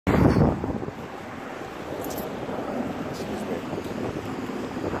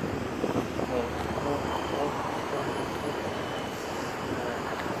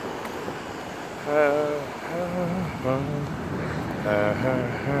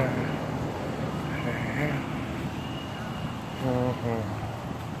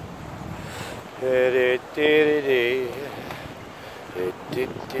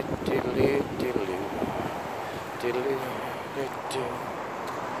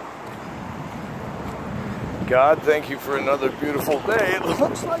God, thank you for another beautiful day. It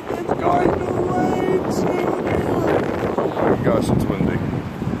looks like it's going to rain. Oh my gosh, it's windy.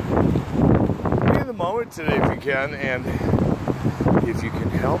 Be in the moment today if you can, and if you can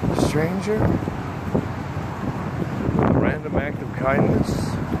help a stranger, a random act of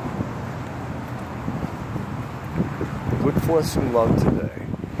kindness, put forth some love today.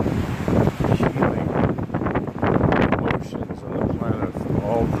 Healing emotions on the planet from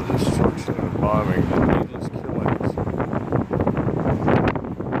all the destruction and bombing and needless killings.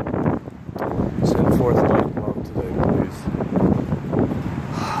 Send forth light and love today, please.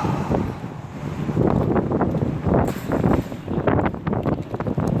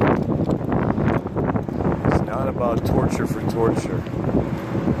 It's not about torture for torture.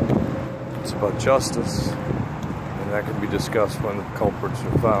 It's about justice. And that can be discussed when the culprits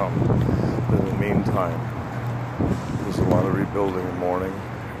are found. But in the meantime, there's a lot of rebuilding and mourning,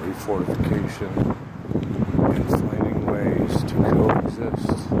 refortification, and finding ways to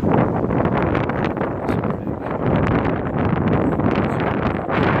coexist.